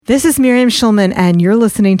This is Miriam Schulman, and you're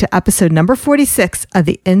listening to episode number 46 of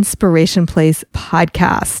the Inspiration Place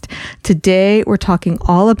podcast. Today, we're talking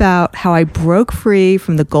all about how I broke free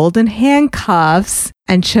from the golden handcuffs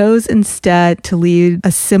and chose instead to lead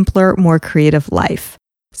a simpler, more creative life.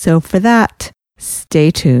 So for that,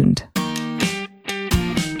 stay tuned.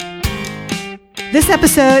 This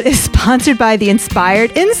episode is sponsored by the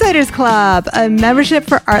Inspired Insiders Club, a membership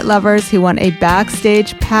for art lovers who want a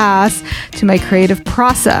backstage pass to my creative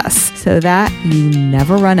process so that you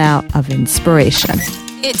never run out of inspiration.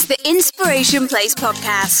 It's the Inspiration Place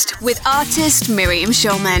podcast with artist Miriam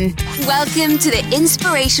Schulman. Welcome to the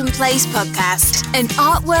Inspiration Place podcast, an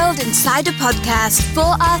art world inside a podcast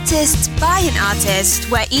for artists by an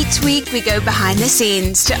artist, where each week we go behind the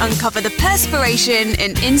scenes to uncover the perspiration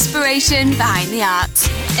and inspiration behind the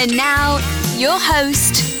art. And now, your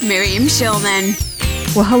host, Miriam Schulman.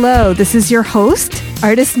 Well, hello, this is your host,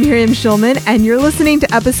 artist Miriam Schulman, and you're listening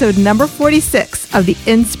to episode number 46 of the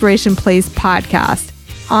Inspiration Place podcast.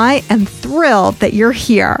 I am thrilled that you're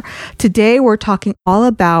here. Today, we're talking all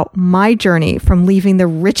about my journey from leaving the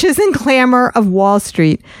riches and glamour of Wall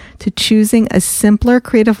Street to choosing a simpler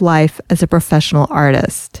creative life as a professional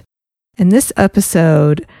artist. In this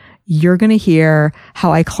episode, you're going to hear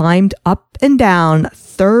how I climbed up and down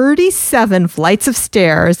 37 flights of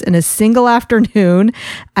stairs in a single afternoon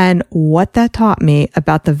and what that taught me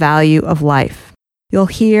about the value of life. You'll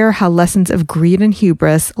hear how lessons of greed and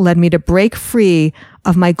hubris led me to break free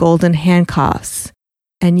of my golden handcuffs,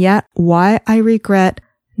 and yet why I regret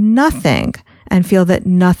nothing and feel that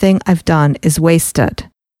nothing I've done is wasted.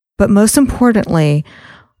 But most importantly,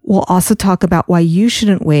 we'll also talk about why you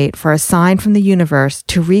shouldn't wait for a sign from the universe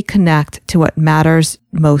to reconnect to what matters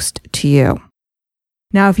most to you.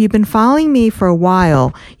 Now, if you've been following me for a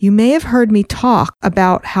while, you may have heard me talk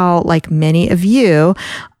about how, like many of you,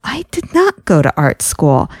 I did not go to art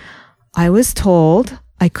school. I was told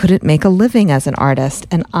I couldn't make a living as an artist,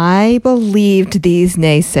 and I believed these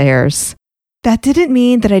naysayers. That didn't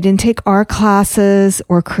mean that I didn't take art classes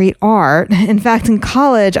or create art. In fact, in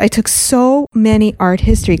college, I took so many art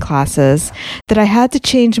history classes that I had to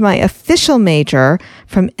change my official major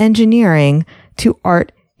from engineering to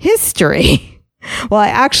art history. Well, I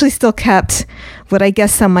actually still kept what I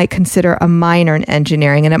guess some might consider a minor in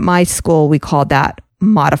engineering, and at my school, we called that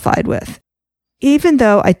modified with. Even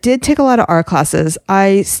though I did take a lot of art classes,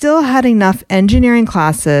 I still had enough engineering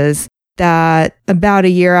classes that about a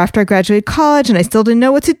year after I graduated college and I still didn't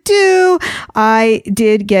know what to do, I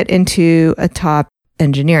did get into a top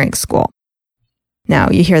engineering school. Now,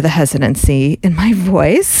 you hear the hesitancy in my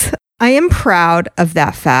voice. I am proud of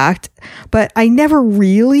that fact, but I never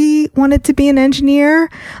really wanted to be an engineer.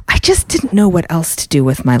 I just didn't know what else to do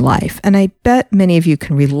with my life, and I bet many of you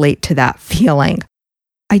can relate to that feeling.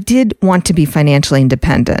 I did want to be financially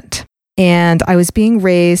independent, and I was being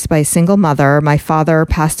raised by a single mother. My father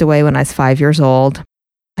passed away when I was 5 years old.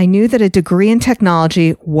 I knew that a degree in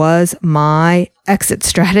technology was my exit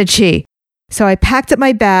strategy. So I packed up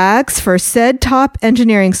my bags for said top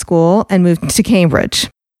engineering school and moved to Cambridge.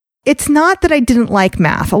 It's not that I didn't like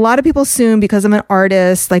math. A lot of people assume because I'm an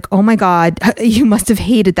artist, like, oh my God, you must have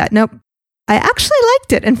hated that. Nope. I actually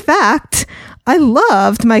liked it. In fact, I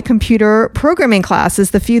loved my computer programming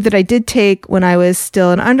classes, the few that I did take when I was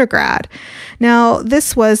still an undergrad. Now,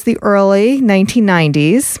 this was the early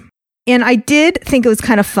 1990s, and I did think it was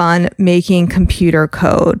kind of fun making computer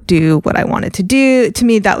code do what I wanted to do. To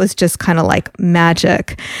me, that was just kind of like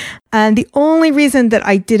magic. And the only reason that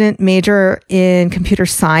I didn't major in computer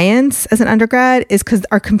science as an undergrad is because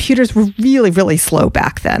our computers were really, really slow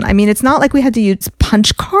back then. I mean, it's not like we had to use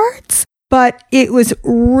punch cards, but it was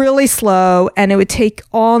really slow and it would take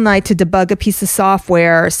all night to debug a piece of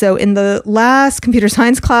software. So in the last computer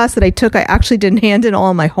science class that I took, I actually didn't hand in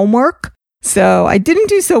all my homework. So I didn't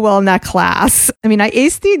do so well in that class. I mean, I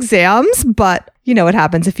aced the exams, but you know what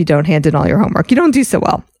happens if you don't hand in all your homework. You don't do so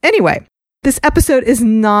well. Anyway, this episode is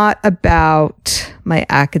not about my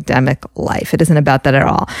academic life. It isn't about that at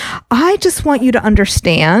all. I just want you to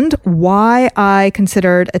understand why I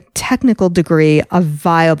considered a technical degree a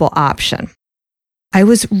viable option. I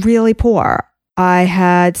was really poor. I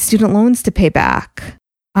had student loans to pay back.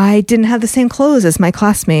 I didn't have the same clothes as my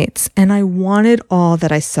classmates, and I wanted all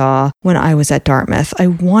that I saw when I was at Dartmouth. I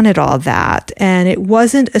wanted all that, and it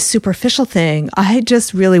wasn't a superficial thing. I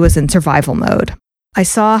just really was in survival mode. I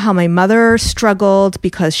saw how my mother struggled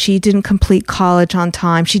because she didn't complete college on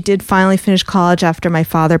time. She did finally finish college after my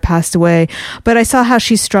father passed away, but I saw how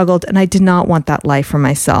she struggled and I did not want that life for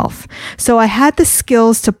myself. So I had the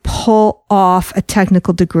skills to pull off a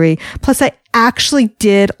technical degree. Plus I actually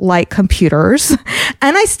did like computers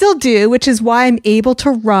and I still do, which is why I'm able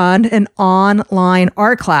to run an online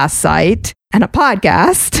art class site and a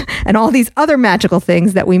podcast and all these other magical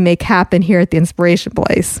things that we make happen here at the Inspiration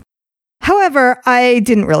Place. However, I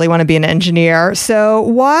didn't really want to be an engineer, so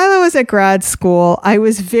while I was at grad school, I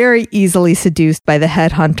was very easily seduced by the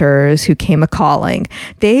headhunters who came a-calling.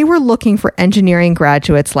 They were looking for engineering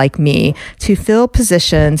graduates like me to fill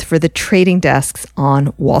positions for the trading desks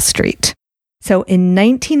on Wall Street. So in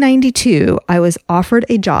 1992, I was offered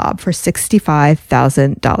a job for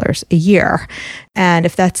 $65,000 a year. And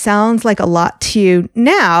if that sounds like a lot to you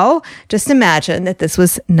now, just imagine that this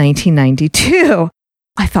was 1992.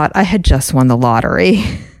 I thought I had just won the lottery.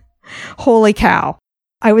 Holy cow.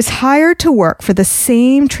 I was hired to work for the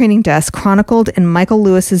same trading desk chronicled in Michael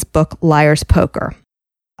Lewis's book, Liar's Poker.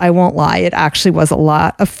 I won't lie, it actually was a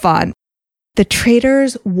lot of fun. The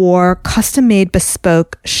traders wore custom-made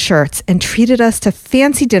bespoke shirts and treated us to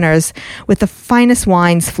fancy dinners with the finest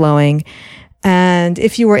wines flowing. And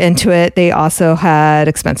if you were into it, they also had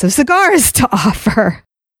expensive cigars to offer.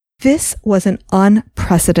 This was an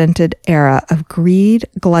unprecedented era of greed,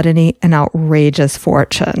 gluttony, and outrageous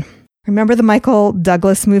fortune. Remember the Michael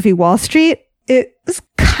Douglas movie Wall Street? It was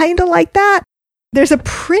kind of like that. There's a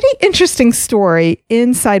pretty interesting story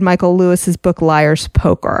inside Michael Lewis's book, Liar's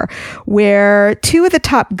Poker, where two of the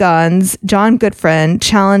top guns, John Goodfriend,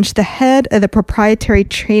 challenged the head of the proprietary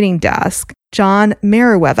trading desk, John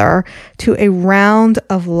Merriweather, to a round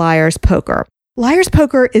of Liar's Poker. Liar's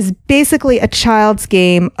Poker is basically a child's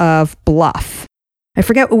game of bluff. I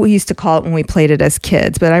forget what we used to call it when we played it as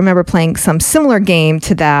kids, but I remember playing some similar game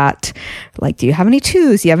to that. Like, do you have any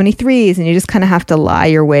twos? Do you have any threes? And you just kind of have to lie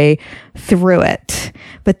your way through it.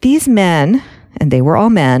 But these men, and they were all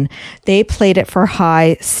men, they played it for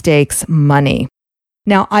high stakes money.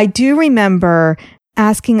 Now, I do remember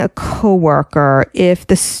asking a coworker if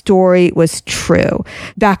the story was true.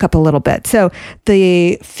 Back up a little bit. So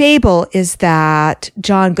the fable is that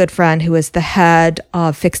John Goodfriend, who is the head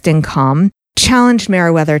of fixed income, challenged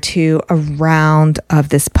Merriweather to a round of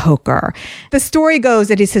this poker. The story goes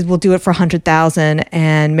that he says, we'll do it for 100,000.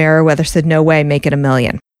 And Merriweather said, no way, make it 1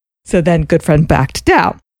 million. So then Goodfriend backed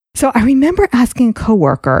down. So I remember asking a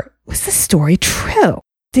coworker, was the story true?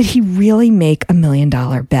 Did he really make $1 million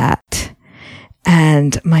bet?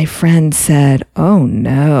 And my friend said, oh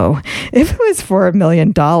no, if it was for $1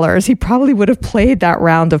 million, he probably would have played that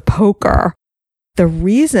round of poker. The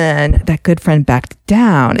reason that Goodfriend backed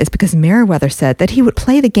down is because Merriweather said that he would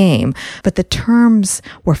play the game, but the terms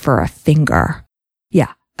were for a finger.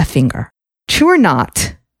 Yeah, a finger. True or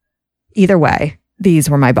not, either way, these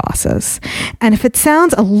were my bosses. And if it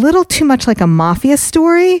sounds a little too much like a mafia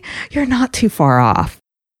story, you're not too far off.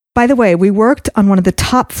 By the way, we worked on one of the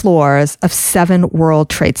top floors of 7 World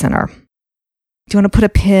Trade Center. Do you want to put a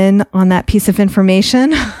pin on that piece of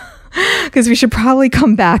information? Because we should probably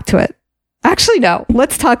come back to it. Actually, no,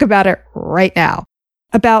 let's talk about it right now.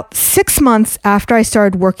 About 6 months after I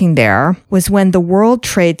started working there was when the World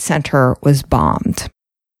Trade Center was bombed.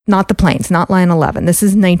 Not the planes, not 9/11. This is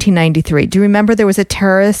 1993. Do you remember there was a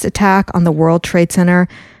terrorist attack on the World Trade Center?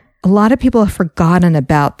 A lot of people have forgotten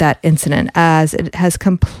about that incident as it has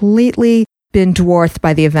completely been dwarfed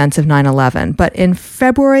by the events of 9/11. But in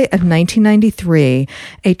February of 1993,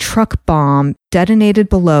 a truck bomb detonated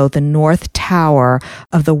below the North Tower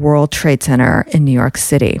of the World Trade Center in New York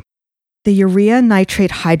City. The urea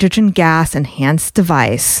nitrate hydrogen gas enhanced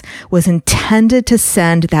device was intended to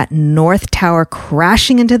send that North Tower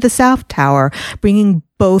crashing into the South Tower, bringing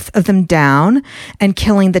both of them down and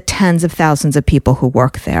killing the tens of thousands of people who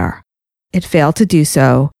work there. It failed to do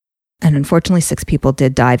so, and unfortunately 6 people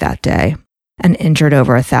did die that day and injured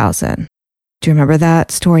over 1,000. Do you remember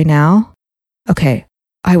that story now? Okay,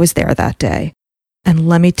 I was there that day, and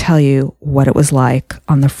let me tell you what it was like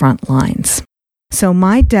on the front lines. So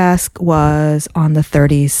my desk was on the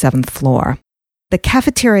 37th floor. The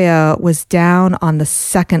cafeteria was down on the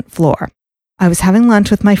 2nd floor. I was having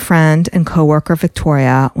lunch with my friend and coworker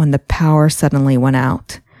Victoria when the power suddenly went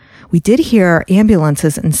out. We did hear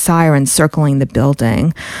ambulances and sirens circling the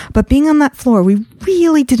building, but being on that floor, we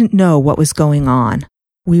really didn't know what was going on.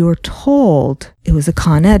 We were told it was a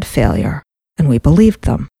Con Ed failure, and we believed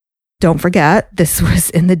them. Don't forget, this was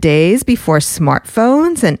in the days before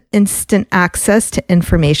smartphones and instant access to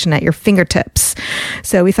information at your fingertips.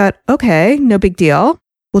 So we thought, okay, no big deal.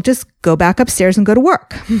 We'll just go back upstairs and go to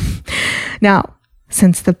work. Now,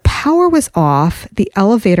 Since the power was off, the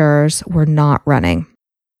elevators were not running.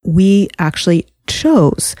 We actually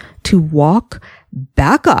chose to walk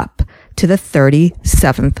back up to the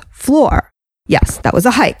 37th floor. Yes, that was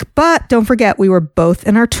a hike, but don't forget we were both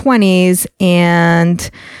in our 20s and,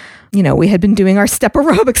 we had been doing our step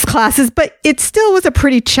aerobics classes, but it still was a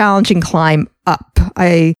pretty challenging climb up,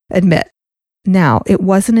 I admit. Now, it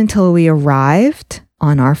wasn't until we arrived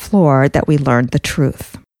on our floor that we learned the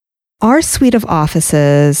truth. Our suite of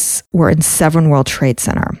offices were in 7 World Trade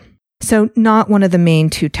Center, so not one of the main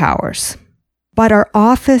 2 towers. But our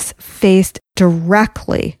office faced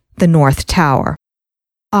directly the North Tower.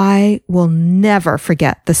 I will never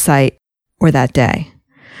forget the sight or that day.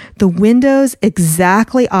 The windows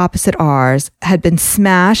exactly opposite ours had been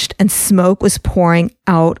smashed and smoke was pouring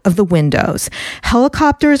out of the windows.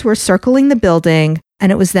 Helicopters were circling the building,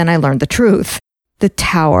 and it was then I learned the truth. The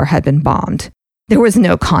tower had been bombed. There was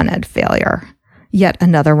no Con Ed failure. Yet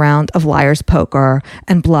another round of liar's poker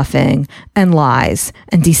and bluffing and lies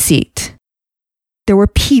and deceit. There were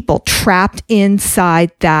people trapped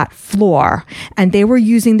inside that floor, and they were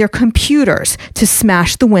using their computers to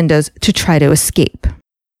smash the windows to try to escape.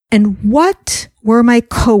 And what were my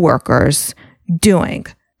coworkers doing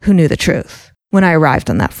who knew the truth when I arrived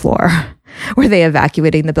on that floor? Were they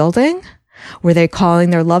evacuating the building? Were they calling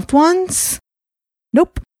their loved ones?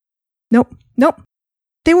 Nope.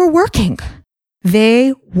 They were working.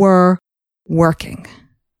 They were working.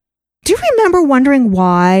 Do you remember wondering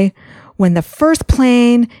why, when the first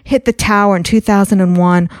plane hit the tower in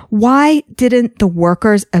 2001, why didn't the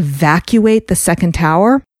workers evacuate the second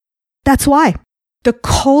tower? That's why. The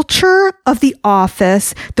culture of the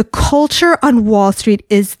office, the culture on Wall Street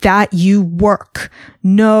is that you work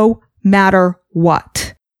no matter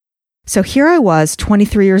what. So here I was,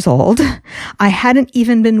 23 years old. I hadn't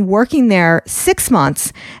even been working there 6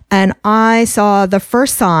 months, and I saw the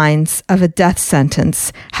first signs of a death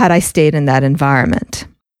sentence had I stayed in that environment.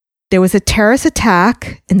 There was a terrorist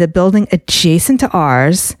attack in the building adjacent to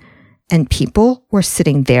ours, and people were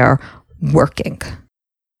sitting there working.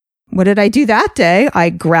 What did I do that day? I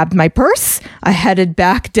grabbed my purse, I headed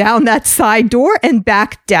back down that side door and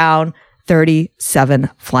back down 37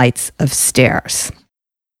 flights of stairs.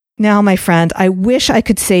 Now, my friend, I wish I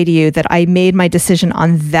could say to you that I made my decision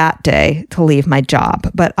on that day to leave my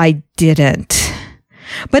job, but I didn't.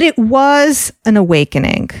 But it was an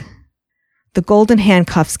awakening. The golden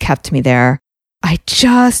handcuffs kept me there. I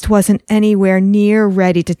just wasn't anywhere near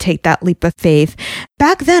ready to take that leap of faith.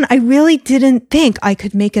 Back then, I really didn't think I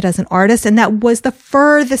could make it as an artist, and that was the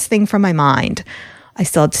furthest thing from my mind. I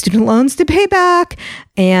still had student loans to pay back,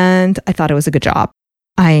 and I thought it was a good job.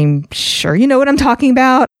 I'm sure you know what I'm talking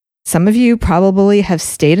about. Some of you probably have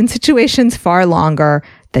stayed in situations far longer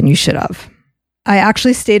than you should have. I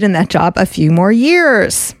actually stayed in that job a few more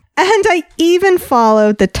years. And I even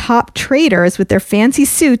followed the top traders with their fancy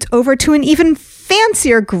suits over to an even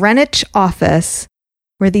fancier Greenwich office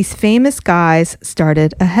where these famous guys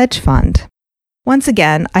started a hedge fund. Once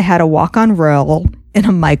again, I had a walk-on role in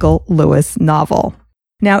a Michael Lewis novel.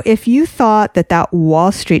 Now, if you thought that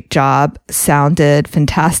Wall Street job sounded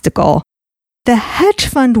fantastical, the hedge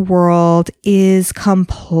fund world is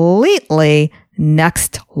completely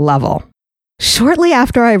next level. Shortly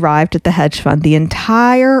after I arrived at the hedge fund, the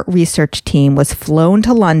entire research team was flown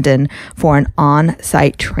to London for an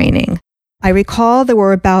on-site training. I recall there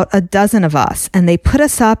were about a dozen of us, and they put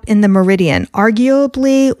us up in the Meridian,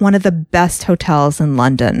 arguably one of the best hotels in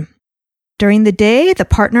London. During the day, the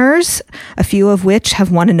partners, a few of which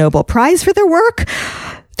have won a Nobel Prize for their work,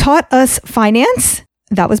 taught us finance.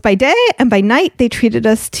 That was by day, and by night, they treated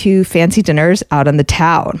us to fancy dinners out on the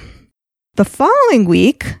town. The following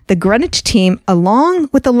week, the Greenwich team, along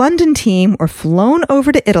with the London team, were flown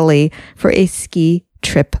over to Italy for a ski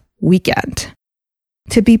trip weekend.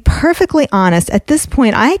 To be perfectly honest, at this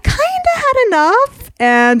point, I kind of had enough,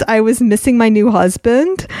 and I was missing my new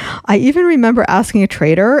husband. I even remember asking a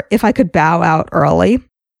trader if I could bow out early,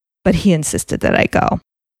 but he insisted that I go.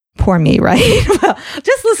 Poor me, right? Well,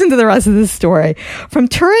 just listen to the rest of this story. From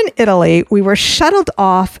Turin, Italy, we were shuttled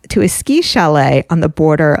off to a ski chalet on the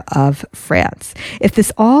border of France. If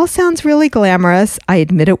this all sounds really glamorous, I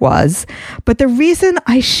admit it was. But the reason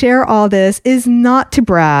I share all this is not to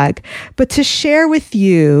brag, but to share with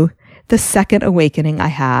you the second awakening I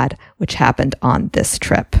had, which happened on this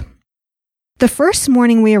trip. The first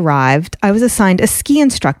morning we arrived, I was assigned a ski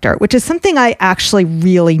instructor, which is something I actually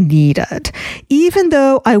really needed. Even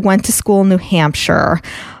though I went to school in New Hampshire,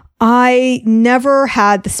 I never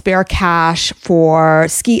had the spare cash for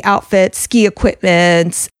ski outfits, ski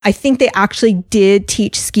equipment. I think they actually did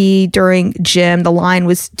teach ski during gym. The line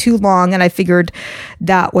was too long and I figured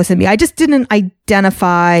that wasn't me. I just didn't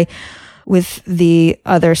identify with the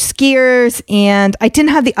other skiers, and I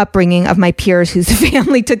didn't have the upbringing of my peers whose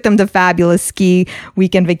family took them to fabulous ski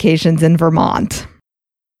weekend vacations in Vermont.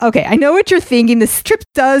 Okay, I know what you're thinking. This trip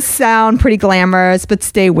does sound pretty glamorous, but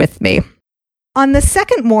stay with me. On the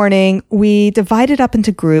second morning, we divided up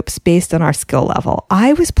into groups based on our skill level.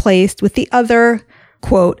 I was placed with the other,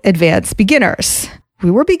 quote, advanced beginners.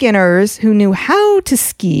 We were beginners who knew how to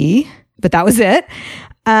ski, but that was it.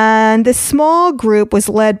 And this small group was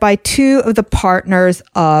led by two of the partners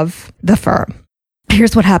of the firm.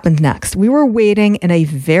 Here's what happened next. We were waiting in a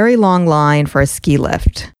very long line for a ski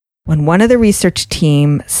lift when one of the research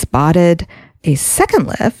team spotted a second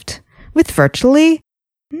lift with virtually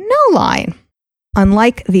no line.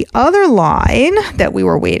 Unlike the other line that we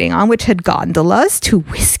were waiting on, which had gondolas to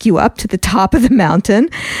whisk you up to the top of the mountain,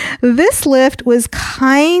 this lift was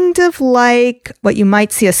kind of like what you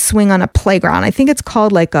might see a swing on a playground. I think it's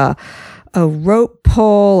called like a rope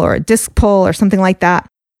pull or a disc pull or something like that.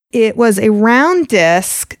 It was a round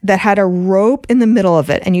disc that had a rope in the middle of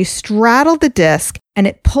it, and you straddled the disc and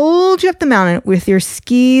it pulled you up the mountain with your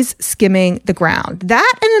skis skimming the ground.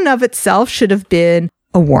 That in and of itself should have been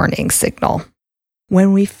a warning signal.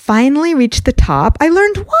 When we finally reached the top, I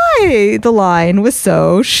learned why the line was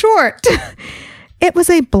so short. It was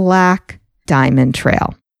a black diamond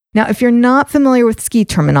trail. Now, if you're not familiar with ski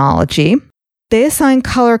terminology, they assign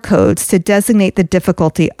color codes to designate the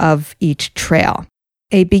difficulty of each trail.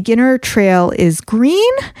 A beginner trail is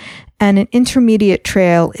green, and an intermediate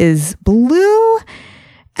trail is blue,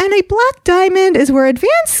 and a black diamond is where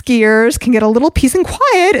advanced skiers can get a little peace and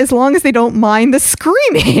quiet as long as they don't mind the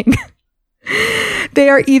screaming. They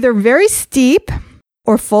are either very steep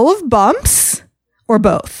or full of bumps or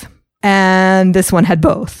both. And this one had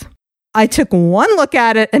both. I took one look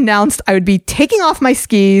at it, announced I would be taking off my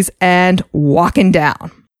skis and walking down.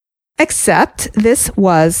 Except this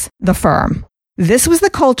was the firm. This was the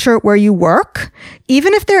culture where you work,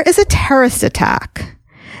 even if there is a terrorist attack.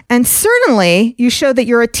 And certainly, you show that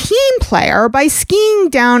you're a team player by skiing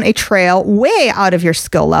down a trail way out of your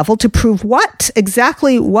skill level to prove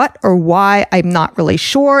exactly what or why, I'm not really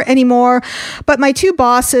sure anymore. But my two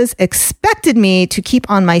bosses expected me to keep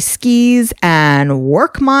on my skis and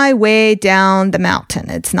work my way down the mountain.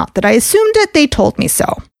 It's not that I assumed it, they told me so.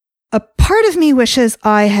 A part of me wishes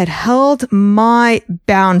I had held my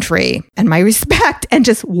boundary and my respect and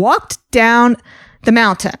just walked down the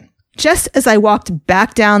mountain, just as I walked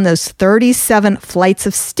back down those 37 flights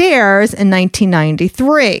of stairs in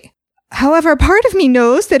 1993. However, part of me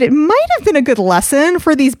knows that it might have been a good lesson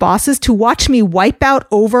for these bosses to watch me wipe out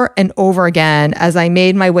over and over again as I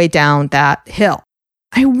made my way down that hill.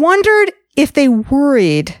 I wondered if they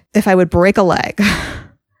worried if I would break a leg.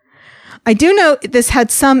 I do know this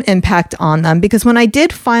had some impact on them because when I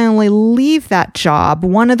did finally leave that job,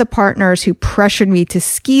 one of the partners who pressured me to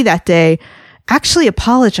ski that day actually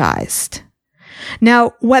apologized.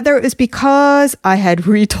 Now, whether it was because I had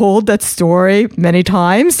retold that story many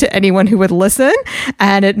times to anyone who would listen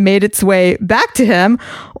and it made its way back to him,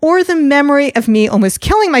 or the memory of me almost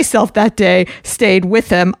killing myself that day stayed with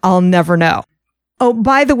him, I'll never know. Oh,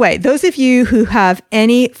 by the way, those of you who have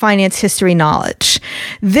any finance history knowledge,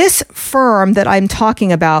 this firm that I'm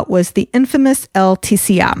talking about was the infamous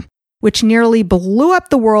LTCM, which nearly blew up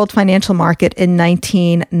the world financial market in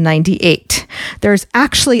 1998. There's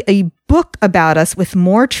actually a book about us with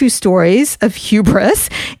more true stories of hubris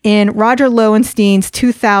in Roger Lowenstein's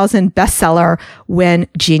 2000 bestseller, When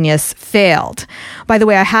Genius Failed. By the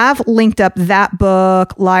way, I have linked up that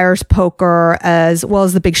book, Liar's Poker, as well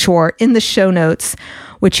as The Big Short in the show notes,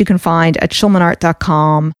 which you can find at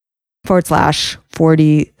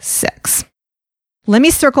schulmanart.com/46. Let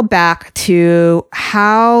me circle back to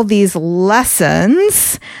how these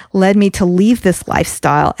lessons led me to leave this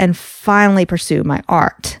lifestyle and finally pursue my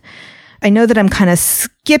art. I know that I'm kind of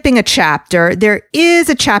skipping a chapter. There is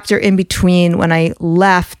a chapter in between when I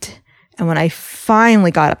left and when I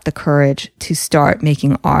finally got up the courage to start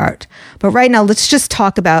making art. But right now, let's just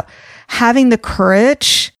talk about having the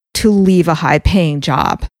courage to leave a high-paying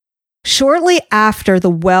job. Shortly after the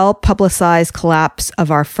well-publicized collapse of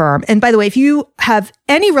our firm, and by the way, if you have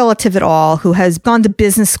any relative at all who has gone to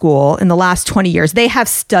business school in the last 20 years, they have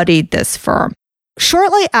studied this firm.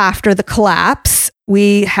 Shortly after the collapse,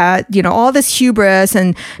 we had, all this hubris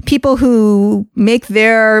and people who make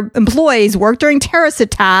their employees work during terrorist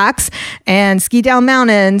attacks and ski down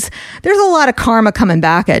mountains. There's a lot of karma coming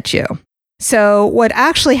back at you. So what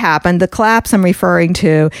actually happened, the collapse I'm referring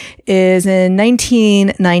to, is in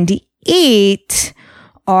 1998,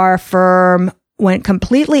 our firm went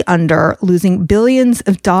completely under, losing billions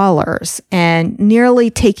of dollars and nearly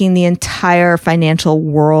taking the entire financial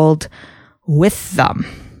world with them.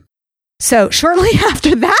 So shortly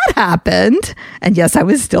after that happened, and yes, I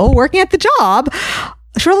was still working at the job,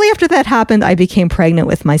 shortly after that happened, I became pregnant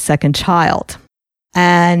with my second child.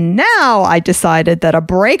 And now I decided that a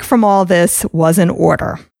break from all this was in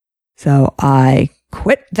order. So I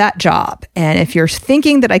quit that job. And if you're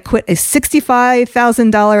thinking that I quit a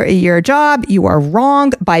 $65,000 a year job, you are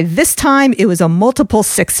wrong. By this time, it was a multiple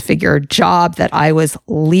six-figure job that I was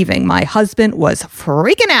leaving. My husband was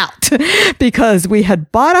freaking out because we had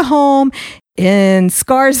bought a home in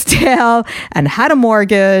Scarsdale and had a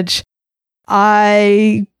mortgage.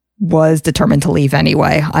 I was determined to leave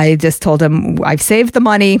anyway. I just told him, I've saved the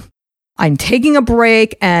money. I'm taking a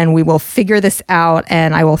break and we will figure this out,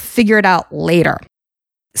 and I will figure it out later.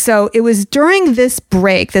 So it was during this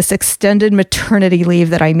break, this extended maternity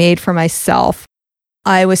leave that I made for myself.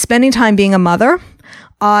 I was spending time being a mother.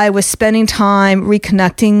 I was spending time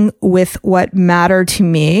reconnecting with what mattered to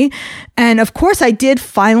me. And of course, I did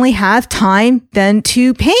finally have time then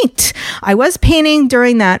to paint. I was painting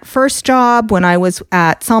during that first job when I was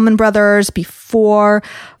at Salmon Brothers before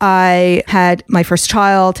I had my first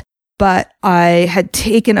child, but I had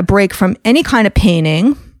taken a break from any kind of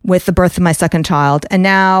painting with the birth of my second child. And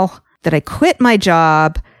now that I quit my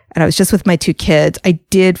job and I was just with my two kids, I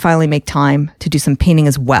did finally make time to do some painting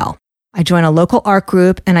as well. I joined a local art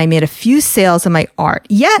group and I made a few sales of my art.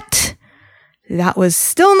 Yet, that was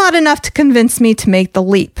still not enough to convince me to make the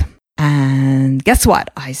leap. And guess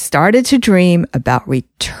what? I started to dream about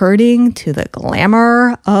returning to the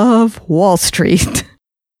glamour of Wall Street.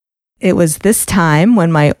 It was this time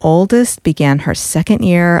when my oldest began her second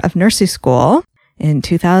year of nursery school in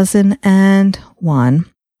 2001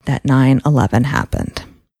 that 9/11 happened.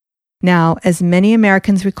 Now, as many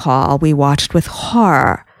Americans recall, we watched with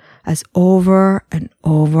horror as over and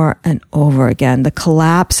over and over again the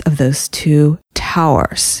collapse of those two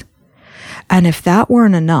towers. And if that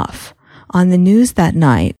weren't enough, on the news that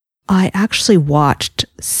night, I actually watched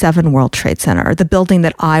 7 World Trade Center, the building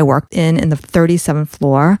that I worked in the 37th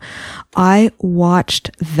floor. I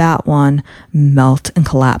watched that one melt and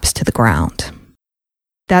collapse to the ground.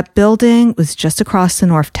 That building was just across the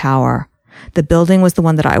North Tower. The building was the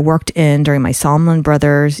one that I worked in during my Salmon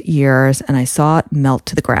Brothers years, and I saw it melt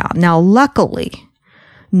to the ground. Now, luckily,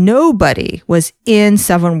 nobody was in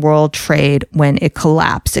 7 World Trade when it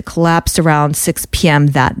collapsed. It collapsed around 6 p.m.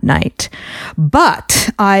 that night. But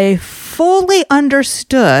I fully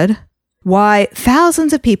understood why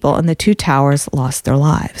thousands of people in the two towers lost their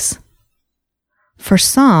lives. For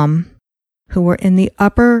some who were in the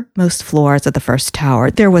uppermost floors of the first tower,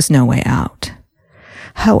 there was no way out.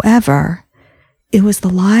 However, it was the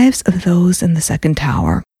lives of those in the second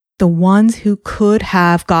tower, the ones who could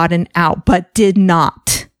have gotten out but did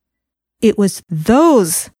not. It was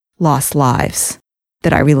those lost lives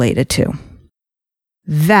that I related to.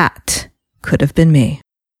 That could have been me.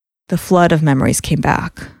 The flood of memories came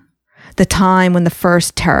back. The time when the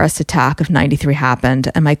first terrorist attack of 93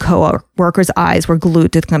 happened and my co-workers' eyes were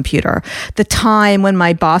glued to the computer. The time when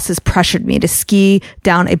my bosses pressured me to ski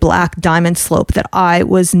down a black diamond slope that I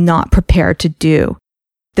was not prepared to do.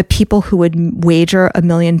 The people who would wager $1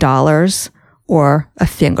 million or a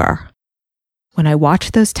finger. When I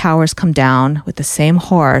watched those towers come down with the same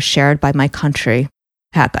horror shared by my country,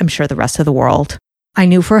 heck, I'm sure the rest of the world, I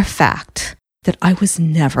knew for a fact that I was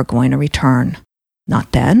never going to return.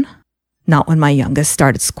 Not then. Not when my youngest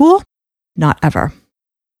started school, not ever.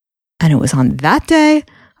 And it was on that day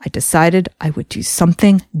I decided I would do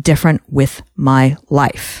something different with my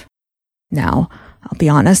life. Now, I'll be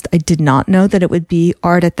honest, I did not know that it would be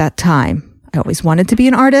art at that time. I always wanted to be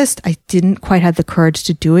an artist. I didn't quite have the courage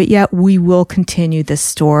to do it yet. We will continue this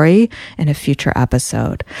story in a future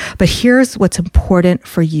episode. But here's what's important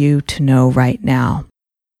for you to know right now.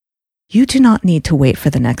 You do not need to wait for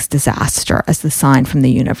the next disaster as the sign from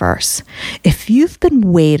the universe. If you've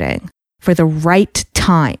been waiting for the right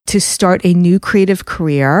time to start a new creative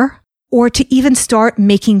career or to even start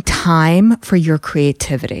making time for your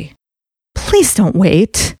creativity, please don't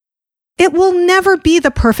wait. It will never be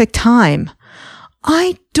the perfect time.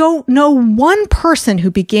 I don't know one person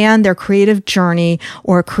who began their creative journey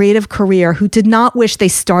or a creative career who did not wish they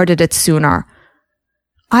started it sooner.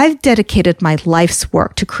 I've dedicated my life's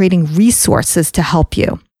work to creating resources to help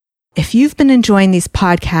you. If you've been enjoying these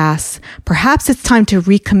podcasts, perhaps it's time to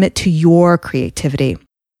recommit to your creativity.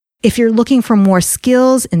 If you're looking for more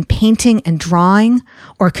skills in painting and drawing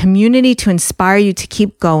or community to inspire you to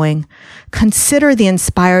keep going, consider the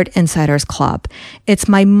Inspired Insiders Club. It's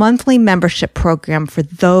my monthly membership program for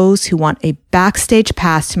those who want a backstage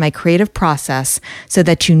pass to my creative process so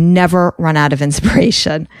that you never run out of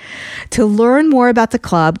inspiration. To learn more about the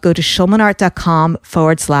club, go to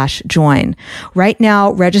schulmanart.com/join. Right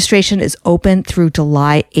now, registration is open through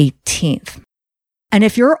July 18th. And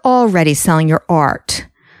if you're already selling your art,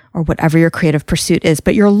 or whatever your creative pursuit is,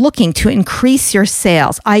 but you're looking to increase your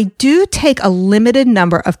sales, I do take a limited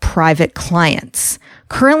number of private clients.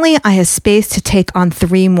 Currently, I have space to take on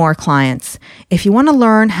 3 more clients. If you want to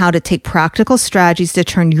learn how to take practical strategies to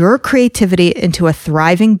turn your creativity into a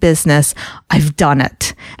thriving business, I've done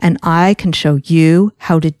it, and I can show you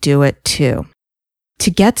how to do it too.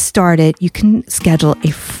 To get started, you can schedule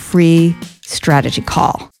a free strategy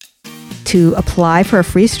call. To apply for a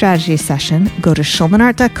free strategy session, go to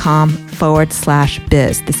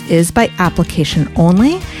schulmanart.com/biz. This is by application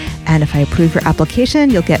only. And if I approve your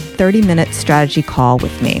application, you'll get 30-minute strategy call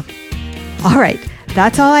with me. All right.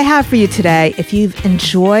 That's all I have for you today. If you've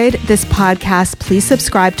enjoyed this podcast, please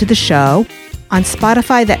subscribe to the show. On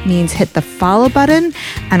Spotify, that means hit the follow button.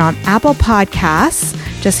 And on Apple Podcasts,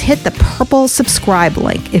 just hit the purple subscribe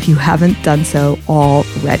link if you haven't done so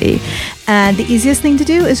already. And the easiest thing to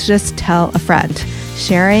do is just tell a friend.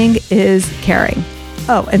 Sharing is caring.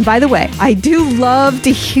 Oh, and by the way, I do love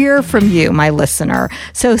to hear from you, my listener.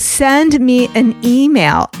 So send me an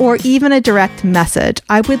email or even a direct message.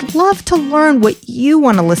 I would love to learn what you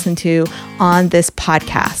want to listen to on this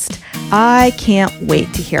podcast. I can't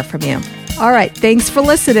wait to hear from you. All right. Thanks for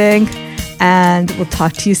listening, and we'll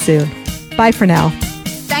talk to you soon. Bye for now.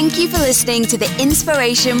 Thank you for listening to the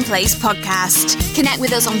Inspiration Place podcast. Connect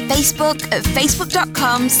with us on Facebook at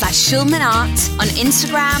facebook.com/SchulmanArt, on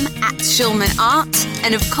Instagram @SchulmanArt,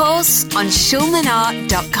 and of course on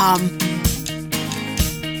schulmanart.com.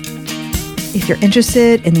 If you're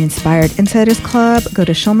interested in the Inspired Insiders Club, go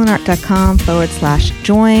to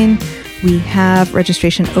schulmanart.com/join. We have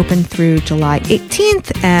registration open through July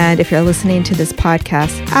 18th. And if you're listening to this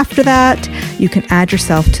podcast after that, you can add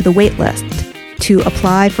yourself to the wait list. To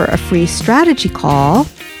apply for a free strategy call,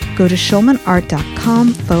 go to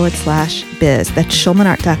schulmanart.com/biz. That's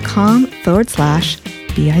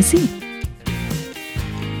schulmanart.com/biz.